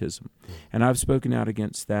anti-Semitism, and I've spoken out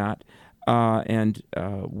against that. And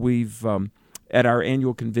we've at our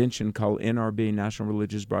annual convention called NRB, National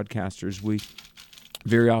Religious Broadcasters, we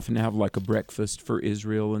very often have like a breakfast for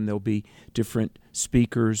Israel, and there'll be different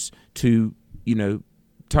speakers to,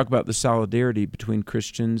 talk about the solidarity between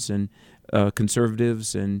Christians and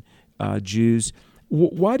conservatives and Jews.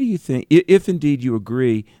 Why do you think, if indeed you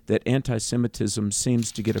agree that anti-Semitism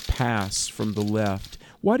seems to get a pass from the left,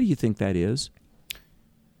 why do you think that is?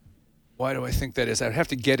 Why do I think that is? I'd have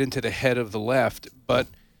to get into the head of the left, but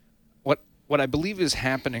what I believe is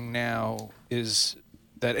happening now is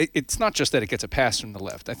that it's not just that it gets a pass from the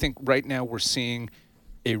left. I think right now we're seeing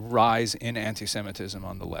a rise in anti-Semitism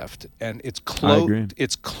on the left, and it's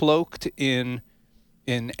cloaked in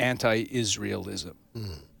anti-Israelism.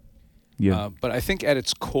 Yeah. But I think at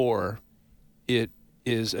its core, it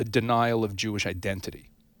is a denial of Jewish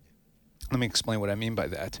identity. Let me explain what I mean by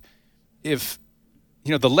that. If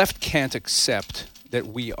the left can't accept that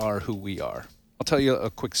we are who we are. I'll tell you a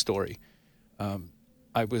quick story.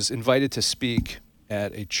 I was invited to speak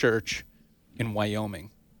at a church in Wyoming,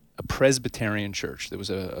 a Presbyterian church. There was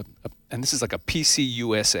and this is like a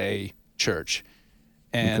PCUSA church.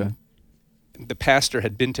 And the pastor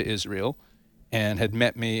had been to Israel and had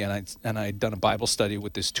met me, and I'd done a Bible study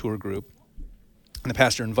with this tour group. And the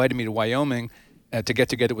pastor invited me to Wyoming to get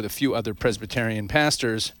together with a few other Presbyterian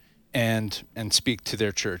pastors and speak to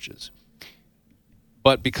their churches.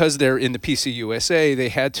 But because they're in the PCUSA, they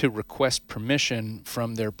had to request permission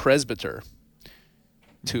from their presbyter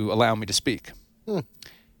to allow me to speak.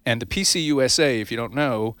 And the PCUSA, if you don't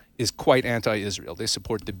know, is quite anti-Israel. They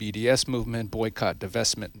support the BDS movement, boycott,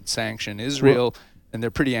 divestment, and sanction Israel, and they're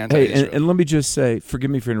pretty anti-Israel. Hey, and let me just say, forgive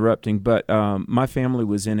me for interrupting, but my family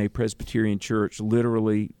was in a Presbyterian church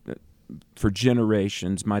literally for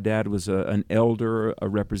generations. My dad was an elder, a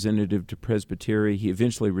representative to Presbytery. He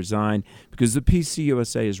eventually resigned because the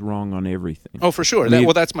PCUSA is wrong on everything. Oh, for sure.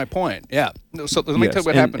 That's my point. Yeah. So let me tell you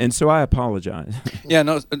what happened. And so I apologize. Yeah,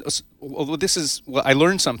 no. Well, I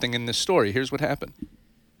learned something in this story. Here's what happened.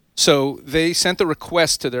 So they sent the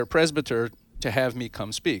request to their presbyter to have me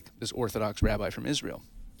come speak, this Orthodox rabbi from Israel.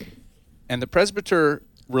 And the presbyter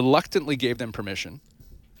reluctantly gave them permission.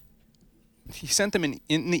 He sent them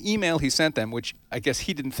in the email he sent them, which I guess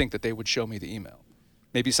he didn't think that they would show me the email.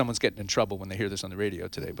 Maybe someone's getting in trouble when they hear this on the radio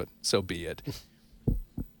today, but so be it.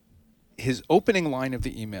 His opening line of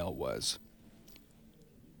the email was,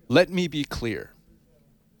 "Let me be clear.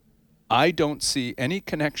 I don't see any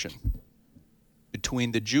connection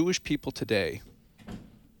between the Jewish people today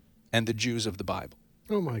and the Jews of the Bible."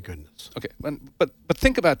 Oh, my goodness. Okay, but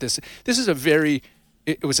think about this. This is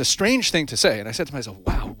it was a strange thing to say. And I said to myself,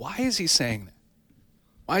 wow, why is he saying that?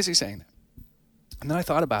 Why is he saying that? And then I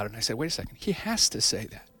thought about it and I said, wait a second, he has to say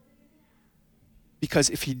that. Because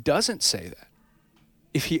if he doesn't say that,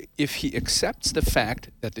 if he accepts the fact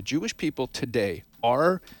that the Jewish people today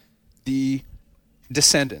are the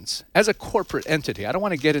descendants as a corporate entity, I don't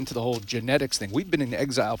want to get into the whole genetics thing. We've been in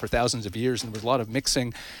exile for thousands of years and there was a lot of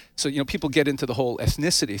mixing. So, people get into the whole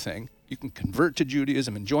ethnicity thing. You can convert to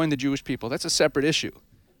Judaism and join the Jewish people. That's a separate issue.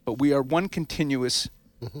 But we are one continuous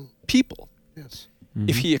people. Yes.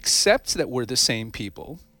 If he accepts that we're the same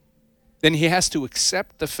people, then he has to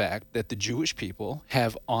accept the fact that the Jewish people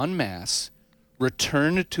have en masse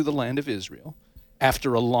returned to the land of Israel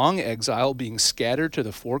after a long exile, being scattered to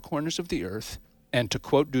the four corners of the earth, and to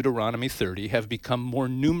quote Deuteronomy 30, have become more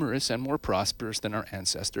numerous and more prosperous than our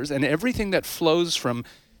ancestors. And everything that flows from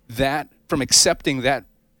that, from accepting that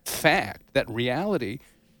fact, that reality,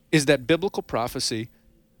 is that biblical prophecy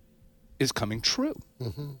is coming true.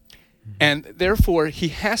 And therefore, he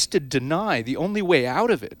has to deny the only way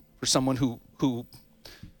out of it for someone who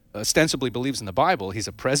ostensibly believes in the Bible, he's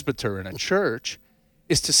a presbyter in a church,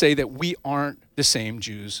 is to say that we aren't the same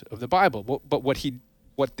Jews of the Bible. But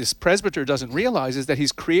what this presbyter doesn't realize is that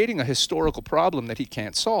he's creating a historical problem that he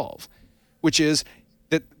can't solve, which is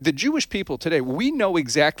that the Jewish people today, we know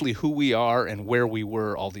exactly who we are and where we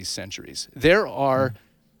were all these centuries. There are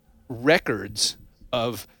records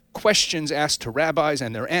of questions asked to rabbis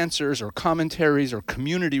and their answers, or commentaries or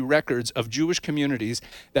community records of Jewish communities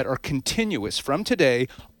that are continuous from today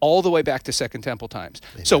all the way back to Second Temple times.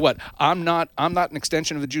 Amen. So what? I'm not an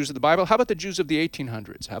extension of the Jews of the Bible. How about the Jews of the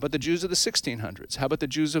 1800s? How about the Jews of the 1600s? How about the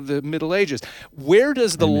Jews of the Middle Ages? Where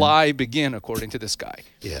does the lie begin, according to this guy?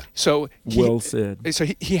 Yeah. So well said. So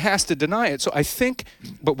he has to deny it. So I think,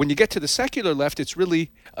 but when you get to the secular left, it's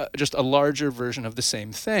really just a larger version of the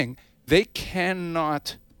same thing. They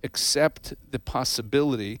cannot accept the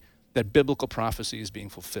possibility that biblical prophecy is being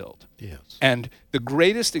fulfilled. Yes. And the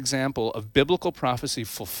greatest example of biblical prophecy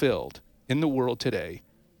fulfilled in the world today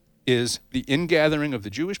is the ingathering of the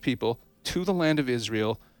Jewish people to the land of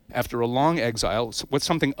Israel after a long exile, what's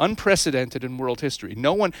something unprecedented in world history.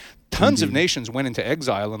 Tons of nations went into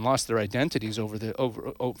exile and lost their identities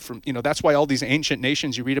that's why all these ancient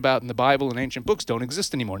nations you read about in the Bible and ancient books don't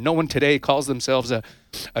exist anymore. No one today calls themselves a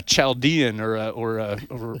Chaldean or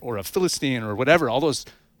a Philistine or whatever, all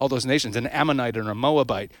those nations, an Ammonite or a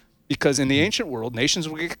Moabite, because in the ancient world, nations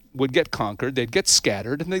would get conquered, they'd get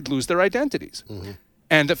scattered, and they'd lose their identities.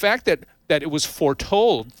 And the fact that it was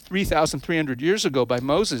foretold 3,300 years ago by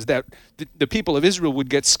Moses that the people of Israel would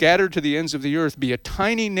get scattered to the ends of the earth, be a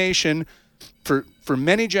tiny nation for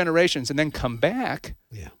many generations, and then come back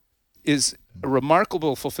is a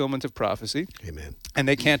remarkable fulfillment of prophecy. Amen. And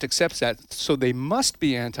they can't accept that. So they must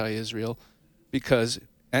be anti-Israel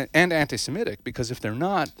and anti-Semitic, because if they're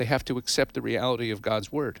not, they have to accept the reality of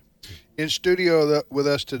God's word. In studio with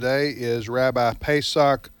us today is Rabbi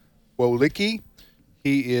Pesach Wolicki.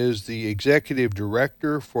 He is the executive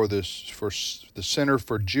director for the Center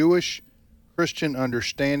for Jewish Christian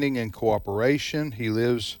Understanding and Cooperation. He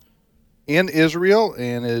lives in Israel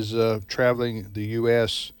and is traveling the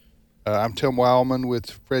U.S. I'm Tim Wildman with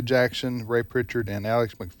Fred Jackson, Ray Pritchard, and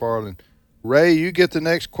Alex McFarland. Ray, you get the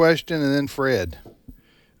next question, and then Fred.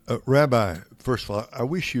 Rabbi, first of all, I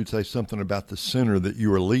wish you'd say something about the center that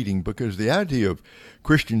you are leading, because the idea of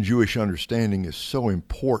Christian Jewish understanding is so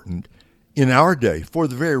important in our day for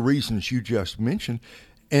the very reasons you just mentioned.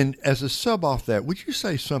 And as a sub off that, would you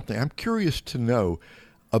say something? I'm curious to know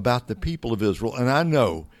about the people of Israel, and I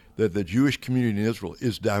know that the Jewish community in Israel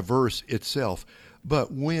is diverse itself,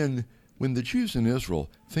 but when the Jews in Israel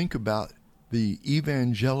think about the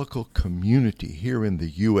evangelical community here in the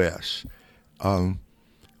U.S.,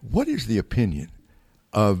 what is the opinion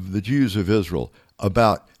of the Jews of Israel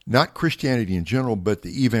about not Christianity in general, but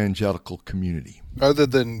the evangelical community? Other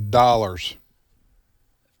than dollars.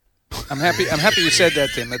 I'm happy you said that,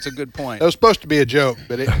 Tim. That's a good point. That was supposed to be a joke,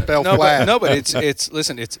 but it fell flat. But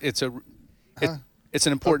it's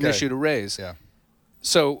an important issue to raise. Yeah.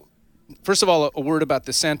 So, first of all, a word about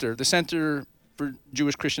the center. The Center for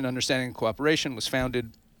Jewish Christian Understanding and Cooperation was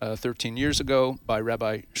founded 13 years ago by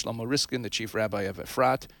Rabbi Shlomo Riskin, the chief rabbi of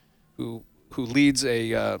Efrat, who leads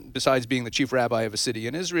besides being the chief rabbi of a city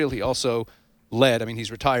in Israel, he also led,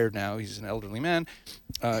 he's retired now, he's an elderly man.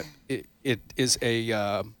 It's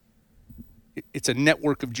a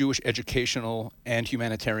network of Jewish educational and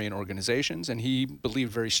humanitarian organizations, and he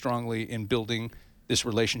believed very strongly in building this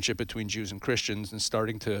relationship between Jews and Christians and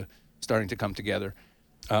starting to come together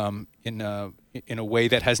in a way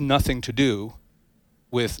that has nothing to do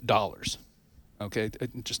with dollars. Okay,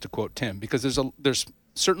 just to quote Tim, because there's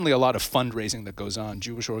certainly a lot of fundraising that goes on.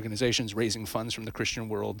 Jewish organizations raising funds from the Christian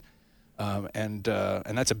world, and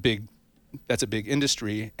that's a big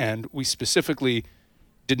industry. And we specifically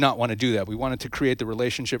did not want to do that. We wanted to create the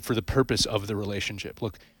relationship for the purpose of the relationship.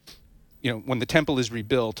 Look, when the temple is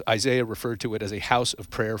rebuilt, Isaiah referred to it as a house of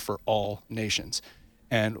prayer for all nations.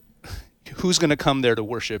 And who's going to come there to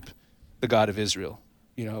worship the God of Israel?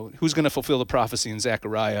 Who's going to fulfill the prophecy in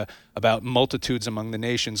Zechariah about multitudes among the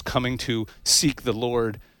nations coming to seek the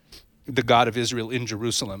Lord, the God of Israel in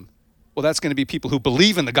Jerusalem? Well, that's going to be people who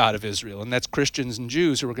believe in the God of Israel, and that's Christians and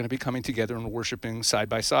Jews who are going to be coming together and worshiping side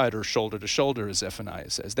by side or shoulder to shoulder, as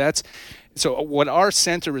Zephaniah says. So what our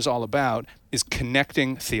center is all about is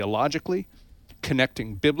connecting theologically,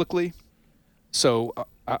 connecting biblically. So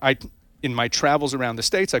in my travels around the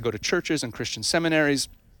States, I go to churches and Christian seminaries,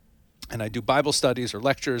 and I do Bible studies or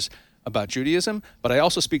lectures about Judaism, but I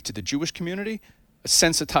also speak to the Jewish community,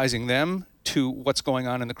 sensitizing them to what's going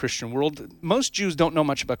on in the Christian world. Most Jews don't know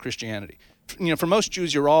much about Christianity. For most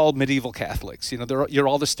Jews, you're all medieval Catholics. You're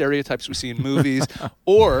all the stereotypes we see in movies.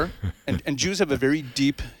 And Jews have a very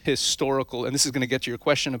deep historical, and this is going to get to your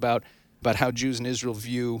question about how Jews in Israel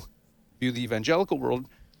view the evangelical world.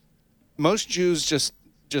 Most Jews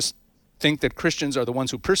just think that Christians are the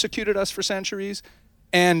ones who persecuted us for centuries,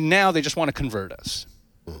 and now they just want to convert us.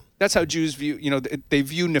 That's how Jews view, they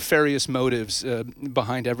view nefarious motives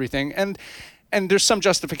behind everything. And there's some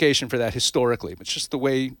justification for that historically. It's just the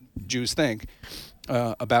way Jews think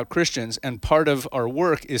about Christians. And part of our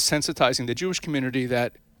work is sensitizing the Jewish community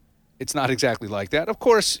that it's not exactly like that. Of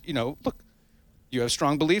course, look, you have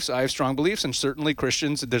strong beliefs, I have strong beliefs, and certainly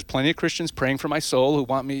Christians, there's plenty of Christians praying for my soul who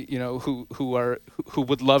want me, who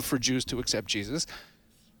would love for Jews to accept Jesus.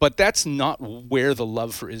 But that's not where the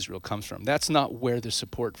love for Israel comes from. That's not where the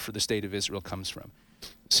support for the state of Israel comes from.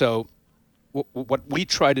 So what we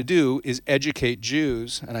try to do is educate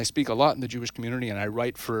Jews, and I speak a lot in the Jewish community, and I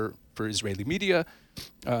write for Israeli media,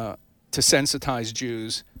 to sensitize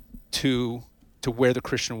Jews to where the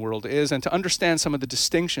Christian world is and to understand some of the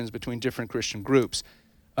distinctions between different Christian groups.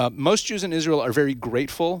 Most Jews in Israel are very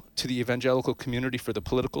grateful to the evangelical community for the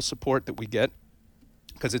political support that we get,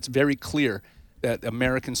 because it's very clear that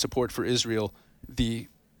American support for Israel, the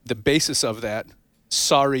basis of that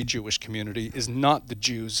sorry Jewish community is not the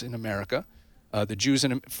Jews in America.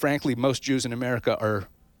 Frankly, most Jews in America are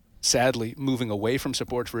sadly moving away from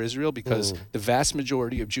support for Israel because the vast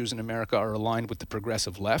majority of Jews in America are aligned with the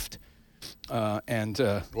progressive left. Well,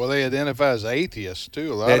 they identify as atheists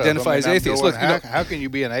too. A lot They of identify them. as And I'm atheists. going, Look, how can you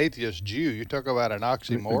be an atheist Jew? You talk about an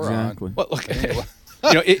oxymoron. Exactly. Well, look,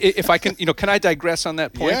 if I can, can I digress on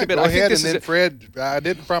that point Yeah, a bit? go I think ahead. this And is then Fred, I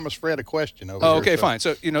didn't promise Fred a question over Oh, here, okay, so- fine.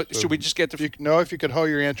 So, should we just get to... if you could hold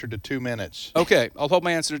your answer to 2 minutes. Okay, I'll hold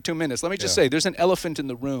my answer to 2 minutes. Let me just Yeah. say, there's an elephant in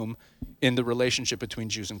the room in the relationship between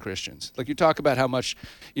Jews and Christians. Like, you talk about how much,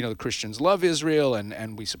 the Christians love Israel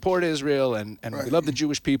and we support Israel and we love the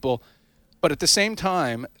Jewish people. But at the same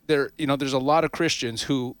time, there's a lot of Christians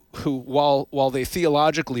who while they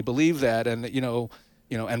theologically believe that and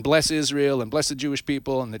and bless Israel and bless the Jewish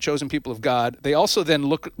people and the chosen people of God, they also then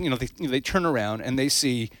look, they turn around and they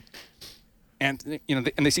see, and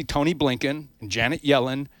they see Tony Blinken and Janet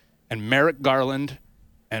Yellen and Merrick Garland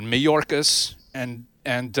and Mayorkas and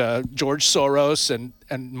George Soros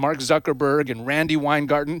and Mark Zuckerberg and Randy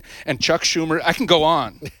Weingarten and Chuck Schumer. I can go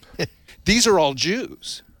on. These are all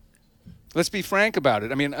Jews. Let's be frank about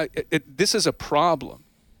it. I mean, this is a problem.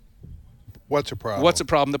 What's a problem? What's a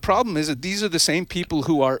problem? The problem is that these are the same people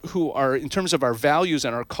who are in terms of our values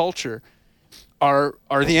and our culture, are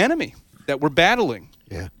the enemy that we're battling.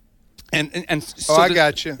 Yeah. And so I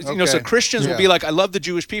got you. So Okay. Christians will be like, I love the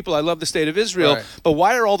Jewish people, I love the state of Israel, Right. but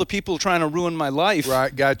why are all the people trying to ruin my life?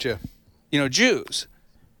 Right, gotcha. Jews.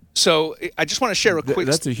 So I just want to share a quick.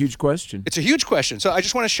 That's a huge question. It's a huge question. So I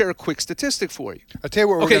just want to share a quick statistic for you. I'll tell you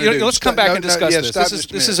what we're Okay, going to do. let's come back and discuss this. Stop This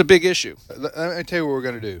just is minute. a big issue. Let me tell you what we're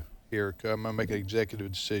going to do here. I'm going to make an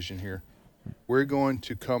executive decision here. We're going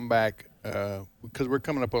to come back because we're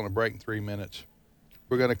coming up on a break in 3 minutes.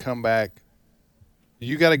 We're going to come back.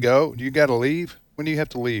 You got to go? Do you got to leave? When do you have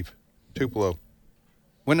to leave Tupelo?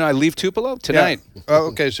 When do I leave Tupelo? Tonight. Yeah. Oh,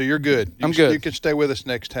 okay, so you're good. I'm good. You can stay with us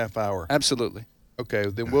next half hour. Absolutely. Okay,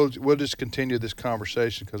 then we'll just continue this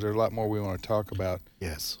conversation because there's a lot more we want to talk about.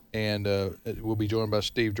 Yes. And we'll be joined by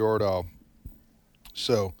Steve Jordahl.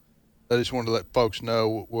 So I just wanted to let folks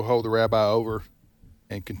know we'll hold the rabbi over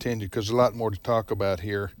and continue because there's a lot more to talk about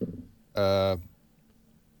here. But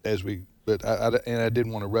I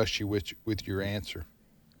didn't want to rush you with your answer.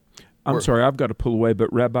 I'm sorry, I've got to pull away,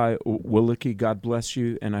 but Rabbi Wielicki, God bless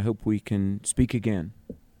you, and I hope we can speak again.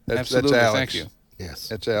 Absolutely. That's Alex. Thank you. Yes.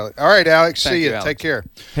 That's Alex. All right, Alex. Thank see you, you. Alex. Take care.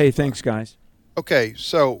 Hey, thanks, guys. Okay,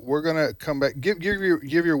 so we're gonna come back. Give your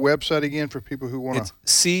website again for people who want to.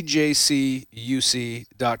 It's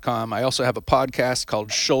cjcuc.com. I also have a podcast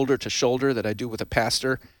called Shoulder to Shoulder that I do with a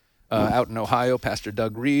pastor out in Ohio, Pastor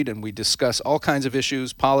Doug Reed, and we discuss all kinds of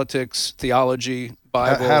issues: politics, theology,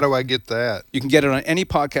 Bible. How do I get that? You can get it on any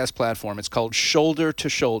podcast platform. It's called Shoulder to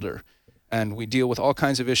Shoulder, and we deal with all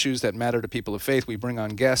kinds of issues that matter to people of faith. We bring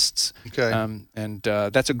on guests, Okay. And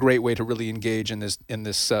that's a great way to really engage in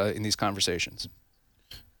these conversations.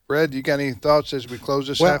 Fred, you got any thoughts as we close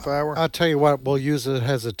this Well, half hour? I'll tell you what, we'll use it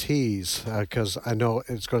as a tease because I know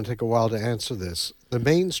it's going to take a while to answer this. The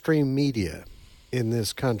mainstream media in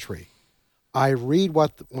this country, I read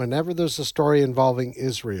whenever there's a story involving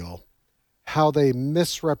Israel, how they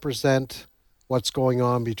misrepresent what's going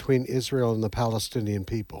on between Israel and the Palestinian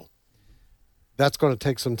people. That's going to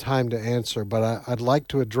take some time to answer, but I'd like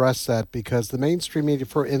to address that because the mainstream media,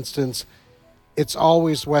 for instance, it's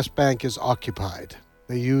always West Bank is occupied.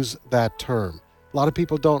 They use that term. A lot of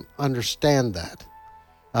people don't understand that,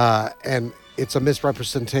 and it's a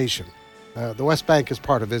misrepresentation. The West Bank is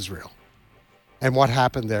part of Israel and what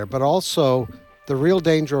happened there, but also the real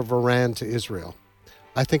danger of Iran to Israel.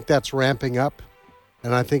 I think that's ramping up,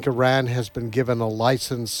 and I think Iran has been given a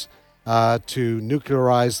license to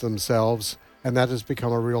nuclearize themselves, and that has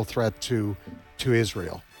become a real threat to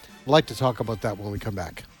Israel. I'd like to talk about that when we come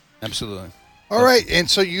back. Absolutely. All right, and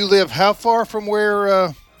so you live how far from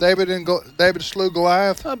where David slew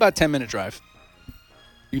Goliath? About a 10-minute drive.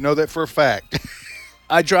 You know that for a fact.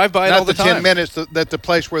 I drive by it Not all the time. 10 minutes that the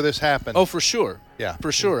place where this happened. Oh, for sure. Yeah.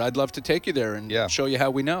 For sure. I'd love to take you there and show you how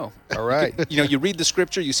we know. All right. You read the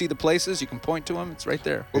scripture, you see the places, you can point to them. It's right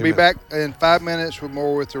there. We'll be back in 5 minutes with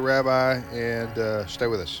more with the rabbi, and stay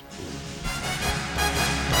with us.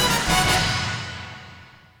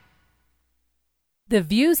 The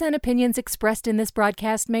views and opinions expressed in this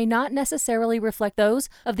broadcast may not necessarily reflect those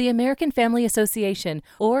of the American Family Association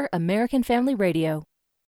or American Family Radio.